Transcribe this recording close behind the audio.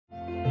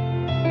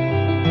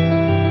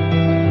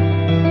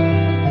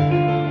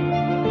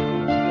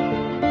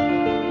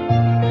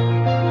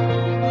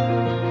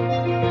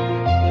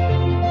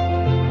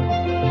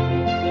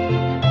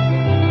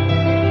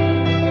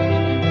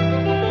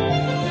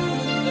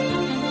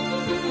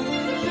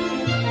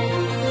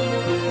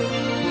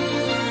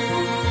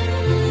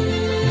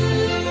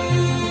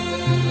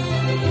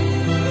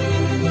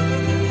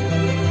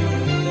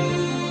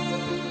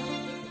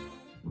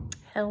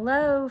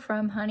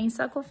from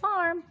Honeysuckle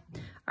Farm.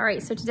 All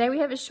right, so today we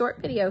have a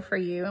short video for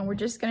you, and we're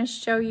just going to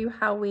show you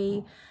how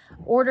we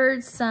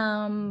ordered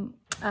some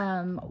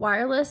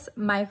wireless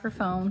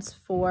microphones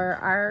for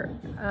our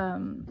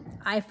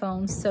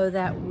iPhones so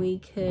that we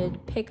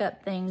could pick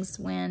up things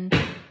when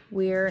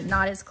we're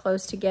not as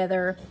close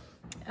together,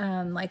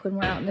 like when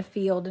we're out in the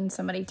field and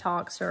somebody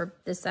talks or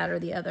this, that, or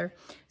the other,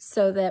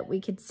 so that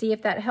we could see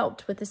if that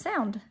helped with the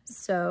sound.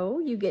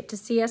 So you get to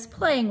see us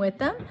playing with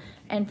them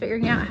and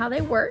figuring out how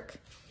they work.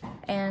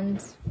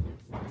 And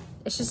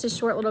it's just a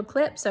short little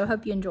clip, so I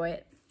hope you enjoy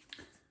it.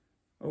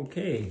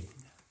 Okay,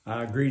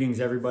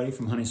 greetings everybody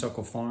from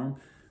Honeysuckle Farm.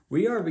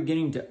 We are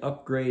beginning to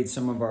upgrade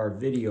some of our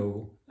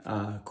video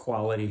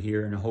quality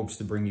here in hopes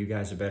to bring you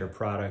guys a better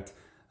product.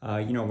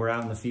 You know, we're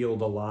out in the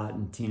field a lot,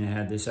 and Tina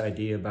had this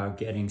idea about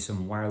getting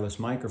some wireless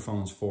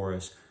microphones for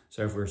us.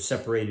 So if we're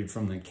separated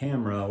from the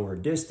camera over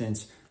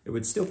distance, it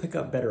would still pick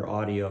up better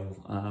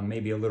audio,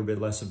 maybe a little bit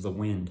less of the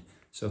wind.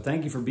 So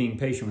thank you for being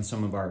patient with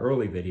some of our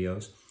early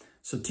videos.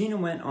 So Tina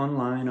went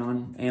online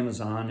on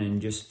Amazon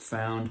and just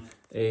found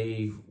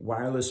a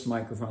wireless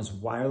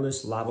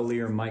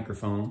lavalier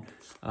microphone.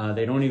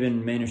 They don't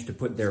even manage to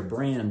put their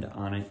brand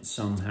on it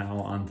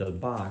somehow on the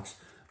box.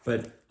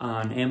 But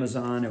on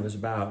Amazon, it was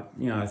about,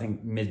 you know, I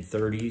think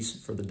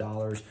mid-30s for the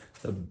dollars.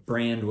 The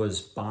brand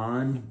was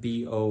Bonn,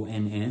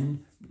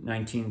 B-O-N-N,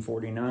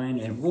 1949.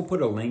 And we'll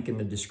put a link in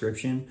the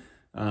description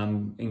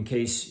in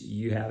case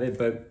you have it.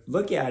 But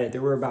look at it. There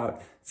were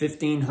about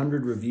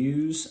 1,500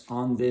 reviews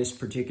on this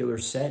particular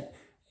set,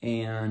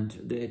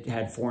 and it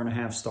had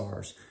 4.5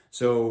 stars.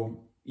 So,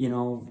 you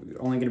know,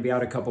 only going to be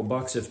out a couple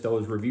bucks if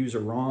those reviews are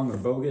wrong or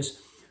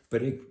bogus.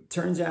 But it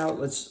turns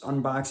out, let's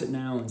unbox it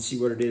now and see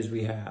what it is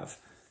we have.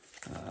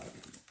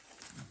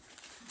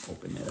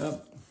 Open it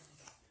up.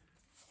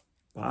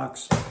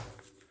 Box.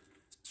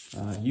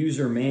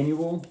 User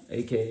manual,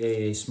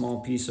 aka a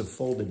small piece of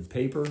folded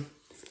paper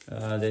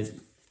that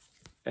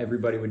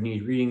everybody would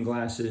need reading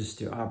glasses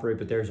to operate,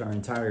 but there's our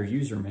entire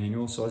user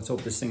manual. So let's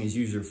hope this thing is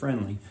user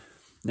friendly.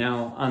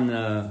 Now on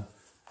the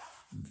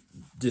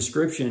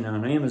description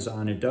on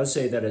Amazon, it does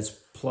say that it's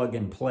plug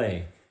and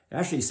play. It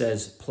actually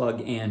says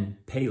plug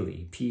and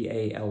Paley,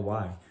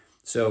 P-A-L-Y.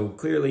 So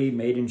clearly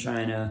made in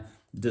China,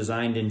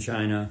 designed in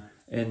China,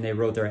 and they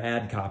wrote their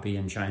ad copy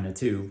in China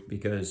too,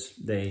 because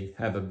they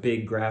have a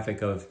big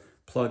graphic of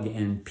plug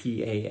and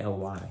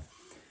P-A-L-Y.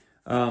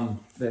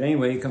 But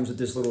anyway, it comes with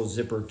this little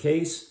zipper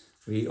case.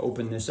 We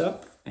open this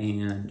up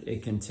and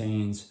it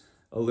contains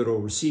a little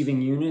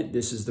receiving unit.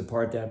 This is the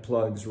part that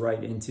plugs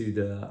right into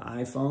the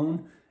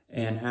iPhone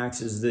and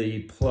acts as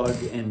the plug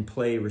and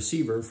play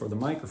receiver for the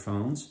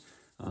microphones.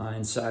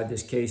 Inside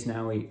this case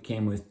now it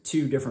came with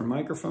 2 different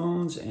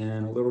microphones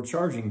and a little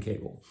charging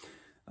cable.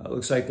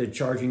 Looks like the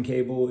charging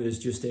cable is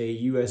just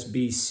a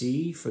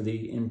USB-C for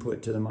the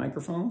input to the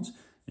microphones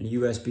and a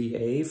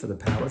USB-A for the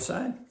power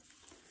side.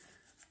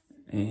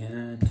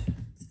 And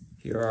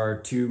here are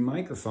 2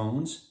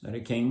 microphones that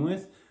it came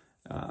with.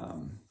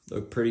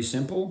 Look pretty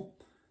simple.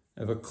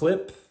 I have a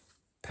clip,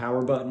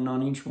 power button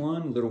on each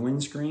one, a little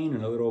windscreen,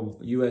 and a little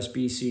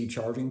USB-C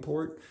charging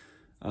port.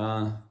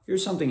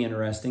 Here's something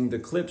interesting. The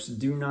clips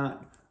do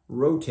not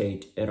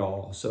rotate at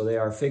all, so they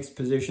are fixed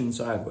position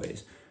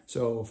sideways.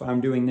 So if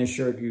I'm doing this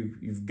shirt,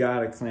 you've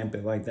got to clamp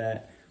it like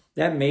that.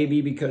 That may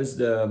be because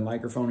the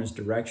microphone is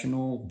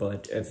directional,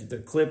 but if the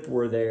clip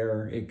were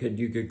there,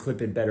 you could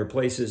clip it better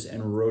places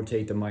and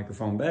rotate the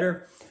microphone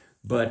better.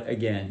 But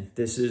again,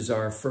 this is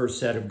our first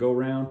set of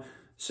go-round.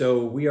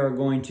 So we are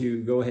going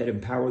to go ahead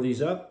and power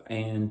these up,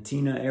 and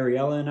Tina,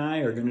 Ariella, and I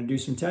are going to do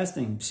some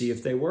testing, see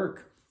if they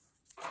work.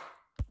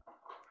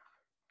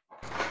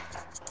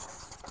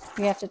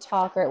 You have to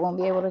talk or it won't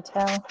be able to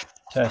tell.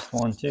 Test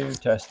 1, 2,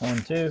 test 1,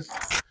 2.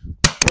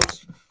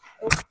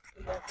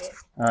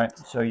 All right,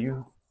 so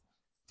you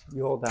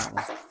hold that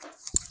one.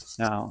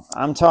 Now,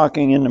 I'm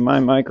talking into my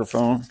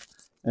microphone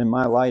and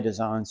my light is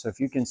on, so if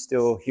you can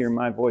still hear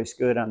my voice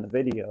good on the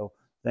video,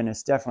 then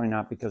it's definitely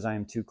not because I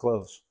am too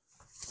close.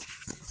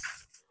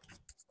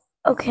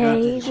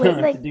 Okay. You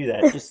don't have to do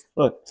that. Just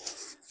look.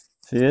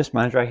 See this?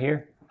 Mine's right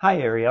here. Hi,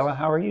 Ariella.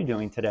 How are you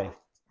doing today?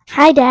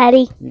 Hi,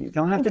 Daddy. You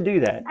don't have to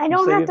do that. I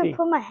don't have to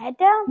put my head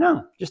down?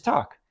 No, just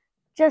talk.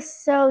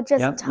 Just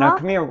yep. talk? Now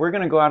come here. We're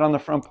going to go out on the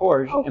front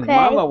porch, and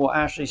Mama will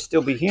actually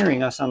still be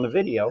hearing us on the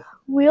video.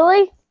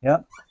 Really?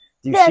 Yep.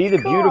 Do you see the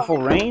beautiful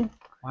rain?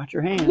 Watch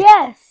your hands.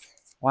 Yes.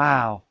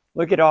 Wow.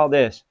 Look at all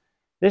this.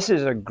 This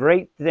is a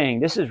great thing.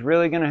 This is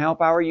really going to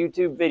help our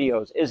YouTube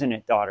videos, isn't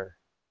it, daughter?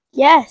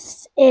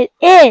 Yes, it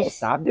is.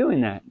 Stop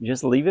doing that.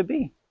 Just leave it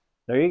be.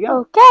 There you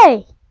go.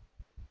 Okay.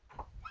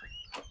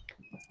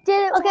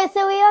 Okay,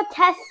 so we are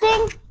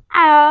testing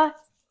our,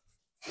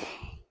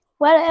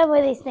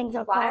 whatever these things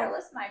are called.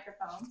 Wireless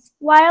microphones.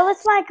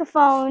 Wireless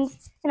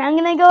microphones. And I'm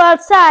going to go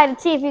outside and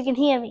see if you can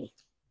hear me.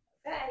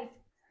 Okay.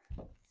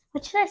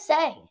 What should I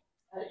say?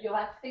 You'll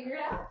have to figure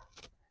it out.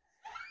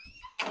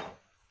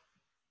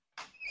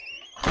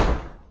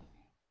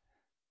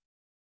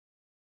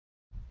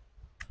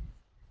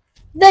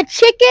 The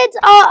chickens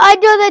are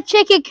under the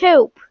chicken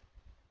coop.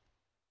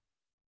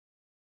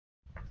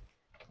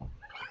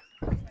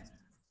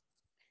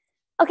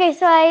 Okay,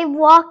 so I'm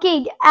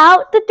walking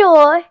out the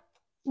door.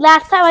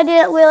 Last time I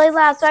did it really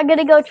loud, so I'm going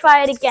to go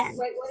try it again.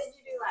 Wait, what did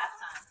you do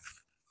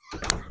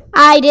last time?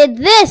 I did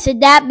this,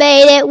 and that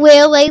made it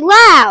really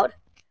loud.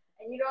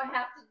 And you don't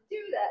have to do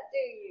that, do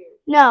you?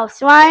 No,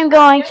 so I'm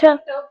going to...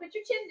 Don't put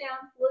your chin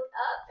down, look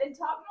up, and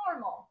talk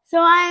normal. So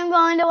I am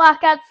going to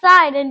walk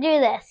outside and do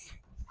this.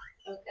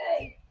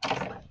 Okay.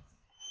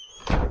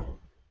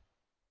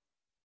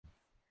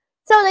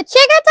 So the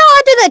chickens are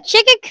under the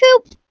chicken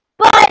coop,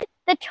 but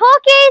the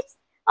turkeys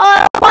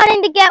are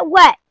wanting to get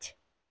wet.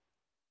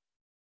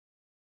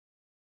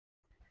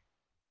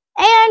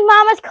 And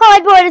Mama's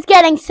cardboard is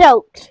getting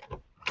soaked.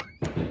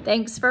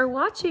 Thanks for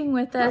watching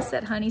with us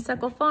at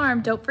Honeysuckle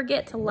Farm. Don't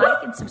forget to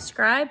like and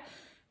subscribe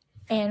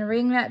and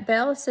ring that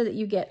bell so that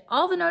you get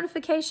all the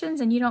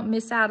notifications and you don't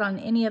miss out on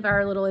any of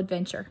our little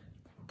adventure.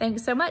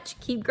 Thanks so much.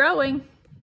 Keep growing.